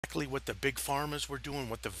exactly what the big pharmas were doing,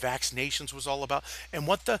 what the vaccinations was all about, and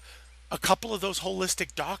what a couple of those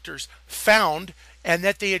holistic doctors found and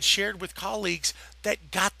that they had shared with colleagues that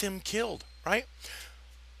got them killed, right?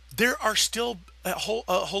 There are still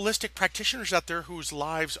holistic practitioners out there whose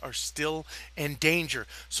lives are still in danger.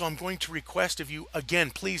 So I'm going to request of you again,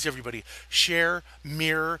 please, everybody, share,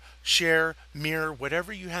 mirror,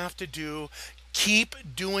 whatever you have to do.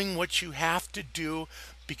 Keep doing what you have to do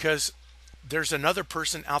because there's another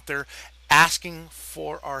person out there asking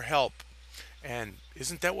for our help. And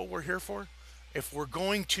isn't that what we're here for? If we're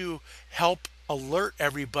going to help alert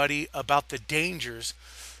everybody about the dangers,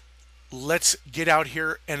 let's get out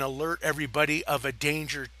here and alert everybody of a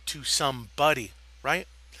danger to somebody, right?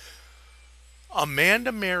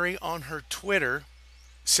 Amanda Mary on her Twitter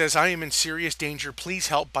says, I am in serious danger. Please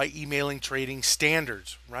help by emailing trading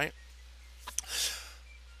standards, right?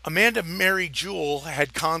 Amanda Mary Jewell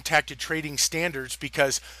had contacted Trading Standards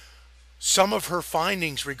because some of her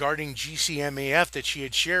findings regarding GCMAF that she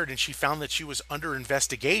had shared, and she found that she was under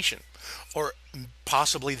investigation, or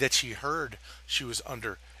possibly that she heard she was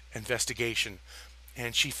under investigation.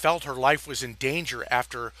 And she felt her life was in danger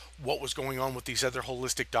after what was going on with these other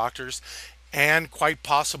holistic doctors, and quite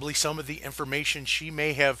possibly some of the information she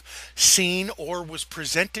may have seen or was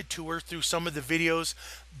presented to her through some of the videos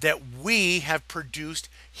that we have produced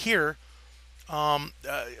here,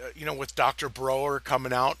 with Dr. Broer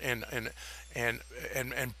coming out and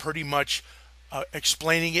pretty much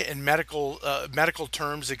explaining it in medical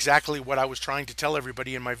terms exactly what I was trying to tell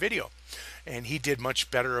everybody in my video. And he did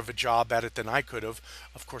much better of a job at it than I could have.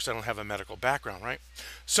 Of course, I don't have a medical background, right?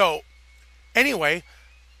 So anyway,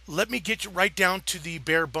 let me get you right down to the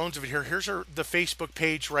bare bones of it here. Here's the Facebook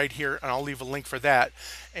page right here, and I'll leave a link for that.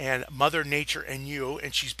 And Mother Nature and You,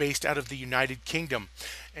 and she's based out of the United Kingdom.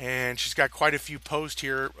 And she's got quite a few posts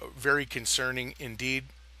here, very concerning indeed.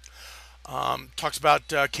 Talks about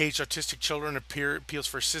caged autistic children, appeals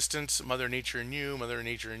for assistance, Mother Nature and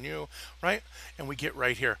You, right? And we get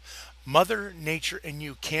right here. Mother Nature and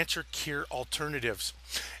You, Cancer Cure Alternatives.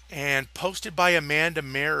 And posted by Amanda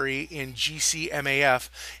Mary in GCMAF.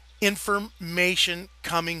 Information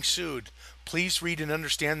coming soon. Please read and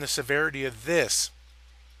understand the severity of this.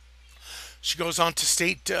 She goes on to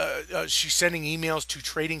state she's sending emails to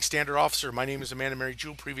Trading Standard Officer. My name is Amanda Mary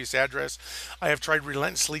Jewell, previous address. I have tried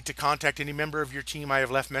relentlessly to contact any member of your team. I have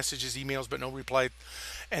left messages, emails, but no reply.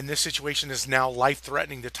 And this situation is now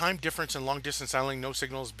life-threatening. The time difference and long-distance dialing, no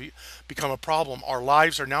signals become a problem. Our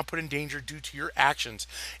lives are now put in danger due to your actions.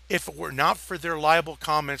 If it were not for their liable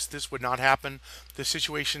comments, this would not happen. The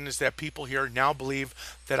situation is that people here now believe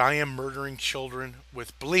that I am murdering children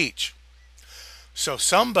with bleach. So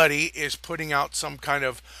somebody is putting out some kind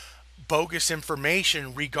of bogus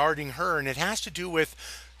information regarding her, and it has to do with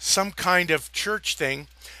some kind of church thing.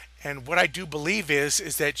 And what I do believe is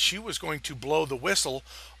that she was going to blow the whistle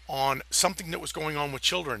on something that was going on with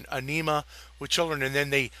children, anemia with children, and then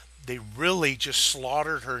they really just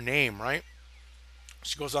slaughtered her name, right?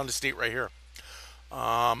 She goes on to state right here.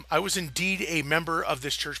 I was indeed a member of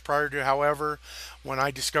this church prior to, however, when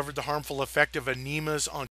I discovered the harmful effect of anemias on